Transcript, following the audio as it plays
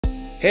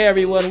Hey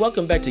everyone,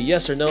 welcome back to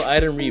Yes or No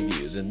Item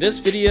Reviews. In this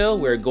video,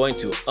 we're going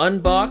to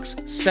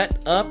unbox,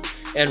 set up,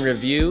 and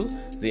review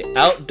the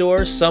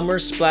Outdoor Summer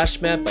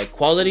Splash Mat by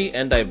Quality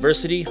and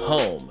Diversity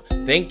Home.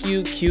 Thank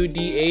you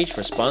QDH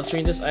for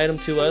sponsoring this item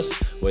to us.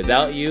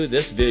 Without you,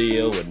 this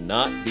video would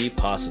not be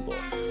possible.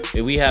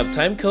 We have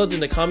time codes in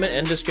the comment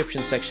and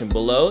description section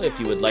below if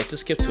you would like to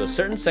skip to a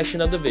certain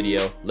section of the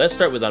video. Let's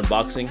start with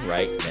unboxing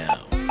right now.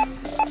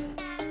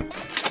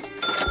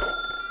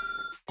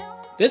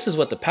 This is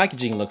what the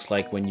packaging looks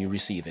like when you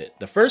receive it.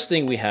 The first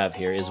thing we have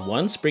here is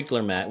one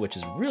sprinkler mat, which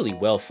is really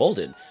well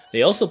folded.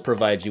 They also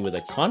provide you with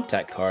a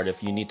contact card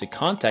if you need to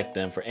contact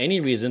them for any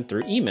reason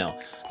through email.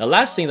 The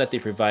last thing that they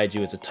provide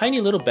you is a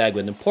tiny little bag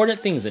with important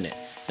things in it.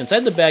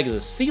 Inside the bag is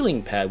a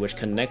ceiling pad which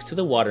connects to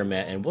the water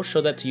mat, and we'll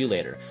show that to you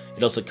later.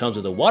 It also comes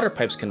with a water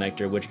pipes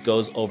connector which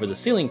goes over the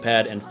ceiling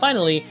pad, and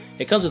finally,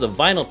 it comes with a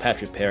vinyl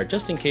patch repair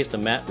just in case the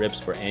mat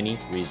rips for any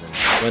reason.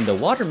 When the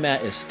water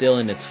mat is still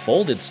in its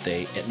folded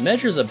state, it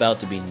measures about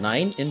to be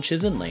 9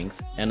 inches in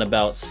length and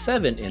about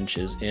 7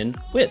 inches in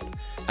width.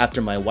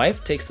 After my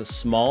wife takes the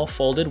small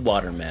folded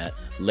water mat,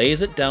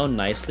 lays it down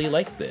nicely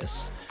like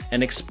this,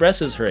 and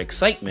expresses her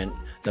excitement,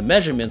 the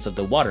measurements of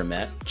the water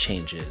mat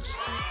changes.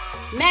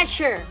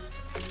 Measure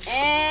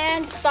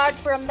and start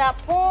from that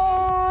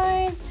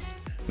point.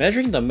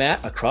 Measuring the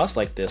mat across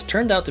like this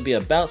turned out to be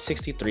about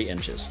 63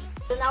 inches.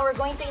 So now we're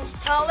going to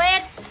install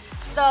it.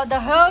 So the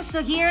hose,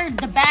 so here,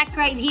 the back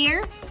right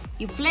here,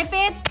 you flip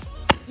it,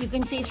 you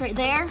can see it's right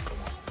there.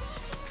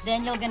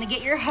 Then you're gonna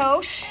get your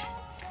hose.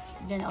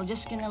 Then I'm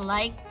just gonna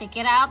take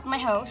it out, my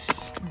hose.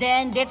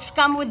 Then let's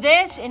come with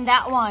this and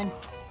that one.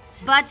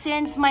 But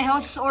since my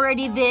hose is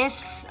already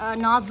this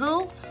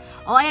nozzle,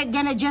 all I'm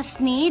gonna just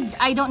need,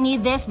 I don't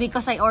need this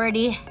because I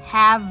already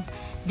have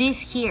this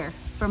here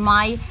for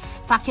my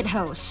pocket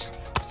hose.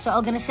 So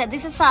I'm gonna set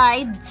this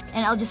aside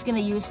and I'm just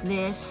gonna use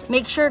this.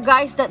 Make sure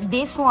guys that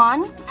this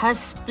one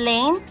has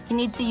plain. You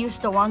need to use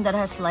the one that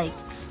has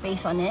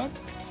space on it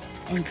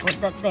and put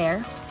that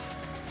there.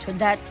 So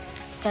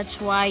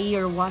that's why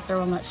your water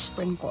will not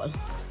sprinkle.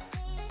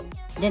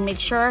 Then make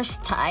sure it's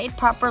tied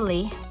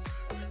properly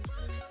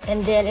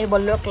and then it will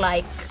look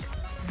like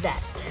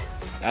that.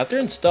 After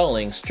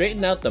installing,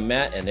 straighten out the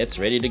mat and it's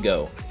ready to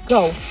go.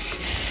 Go!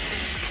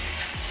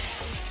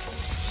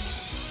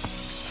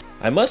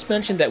 I must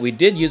mention that we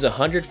did use a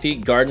 100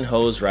 feet garden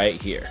hose right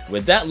here.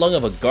 With that long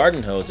of a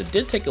garden hose, it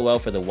did take a while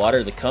for the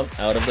water to come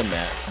out of the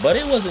mat, but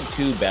it wasn't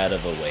too bad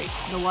of a wait.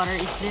 The water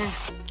is there.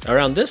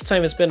 Around this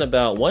time, it's been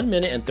about 1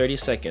 minute and 30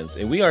 seconds,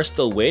 and we are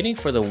still waiting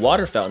for the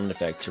water fountain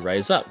effect to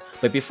rise up.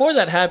 But before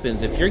that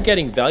happens, if you're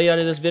getting value out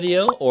of this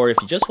video, or if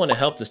you just want to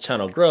help this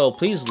channel grow,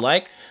 please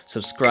like,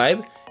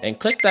 subscribe, and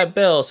click that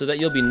bell so that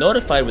you'll be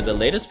notified with the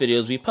latest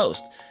videos we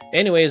post.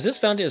 Anyways, this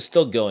fountain is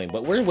still going,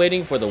 but we're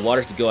waiting for the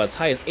water to go as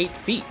high as 8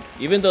 feet.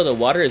 Even though the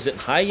water isn't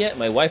high yet,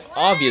 my wife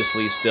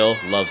obviously still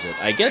loves it.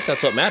 I guess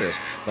that's what matters.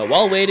 But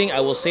while waiting, I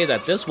will say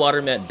that this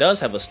water mat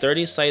does have a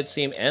sturdy side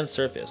seam and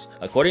surface.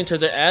 According to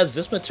their ads,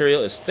 this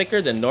material is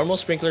thicker than normal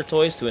sprinkler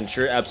toys to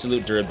ensure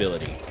absolute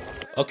durability.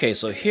 Okay,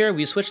 so here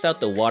we switched out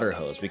the water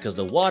hose because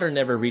the water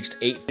never reached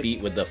 8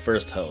 feet with the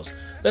first hose.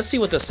 Let's see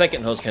what the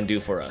second hose can do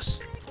for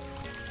us.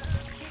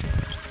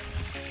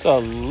 It's a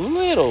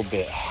little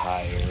bit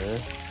higher.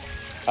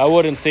 I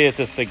wouldn't say it's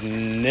a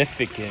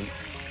significant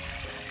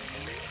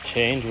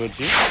change, would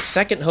you?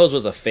 Second hose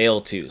was a fail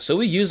too, so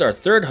we used our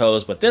third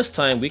hose, but this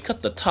time we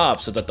cut the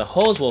top so that the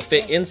hose will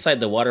fit inside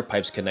the water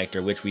pipes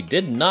connector, which we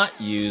did not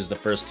use the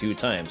first 2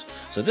 times.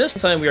 So this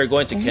time we are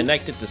going to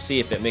connect it to see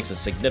if it makes a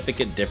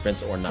significant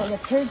difference or not. For the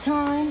third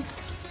time,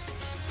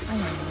 I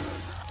know.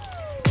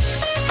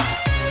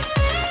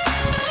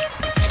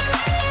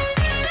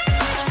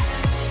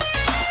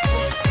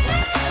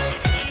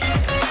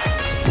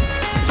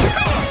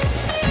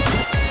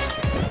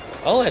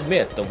 I'll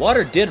admit, the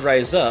water did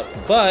rise up,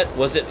 but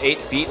was it 8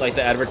 feet like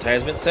the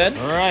advertisement said?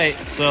 Alright,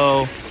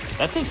 so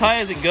that's as high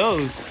as it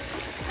goes.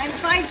 I'm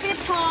 5 feet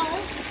tall.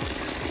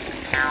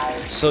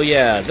 So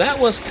yeah, that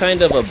was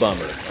kind of a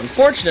bummer.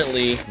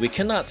 Unfortunately, we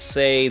cannot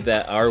say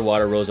that our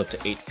water rose up to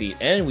 8 feet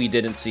and we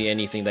didn't see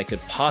anything that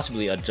could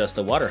possibly adjust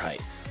the water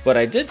height. But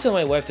I did tell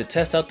my wife to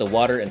test out the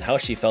water and how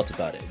she felt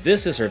about it.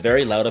 This is her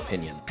very loud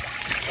opinion.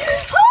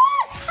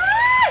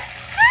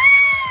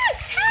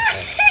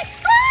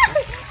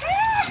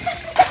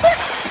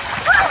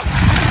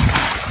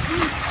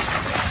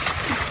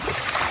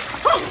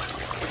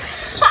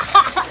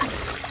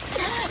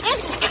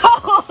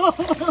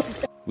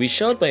 We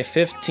showed my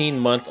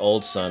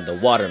 15-month-old son the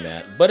water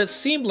mat, but it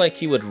seemed like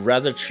he would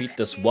rather treat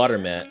this water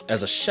mat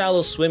as a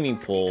shallow swimming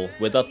pool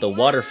without the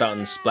water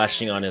fountain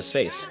splashing on his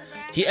face.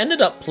 He ended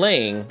up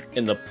playing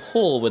in the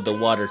pool with the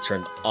water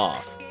turned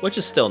off, which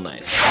is still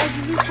nice.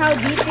 Guys, this is how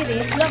deep it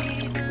is. Look,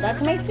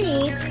 that's my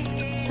feet.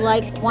 It's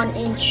like 1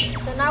 inch.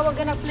 So now we're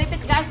gonna flip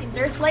it, guys. If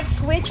there's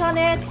switch on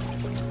it.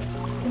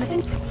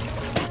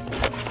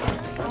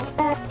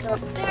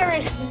 There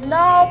is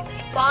no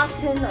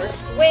button or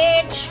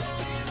switch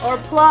or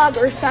plug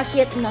or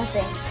socket,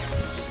 nothing.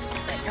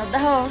 Take out the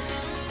hose.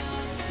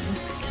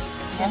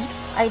 Then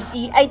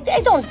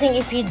I don't think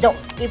if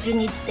you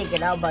need to take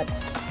it out, but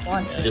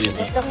one.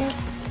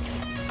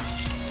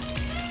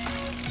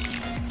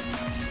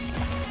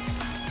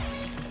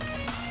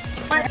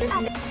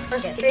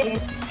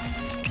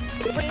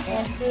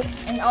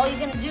 And all you're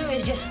gonna do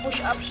is just push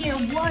up here.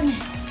 1,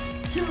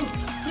 2,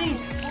 3,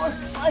 4,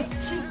 5,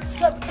 6,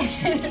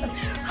 7.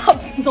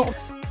 Up, no.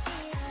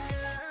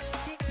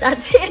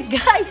 That's it,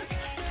 guys.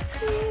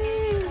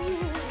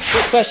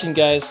 Quick question,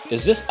 guys.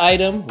 Is this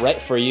item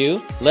right for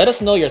you? Let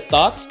us know your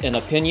thoughts and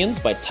opinions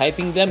by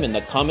typing them in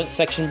the comment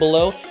section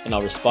below, and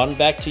I'll respond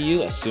back to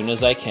you as soon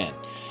as I can.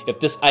 If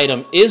this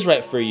item is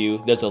right for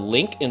you, there's a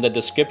link in the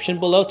description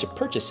below to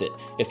purchase it.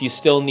 If you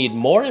still need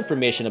more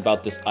information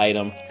about this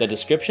item, the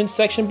description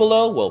section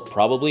below will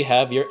probably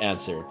have your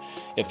answer.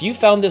 If you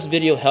found this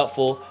video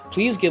helpful,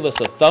 please give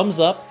us a thumbs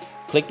up,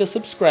 click the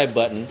subscribe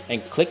button,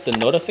 and click the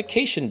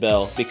notification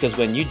bell, because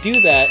when you do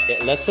that,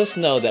 it lets us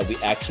know that we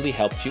actually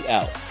helped you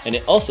out, and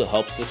it also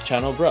helps this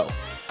channel grow.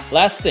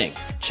 Last thing,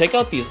 check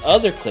out these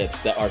other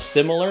clips that are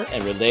similar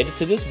and related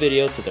to this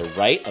video to the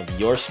right of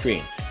your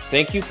screen.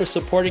 Thank you for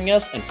supporting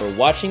us and for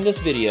watching this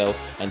video.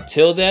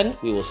 Until then,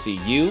 we will see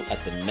you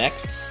at the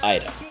next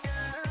item.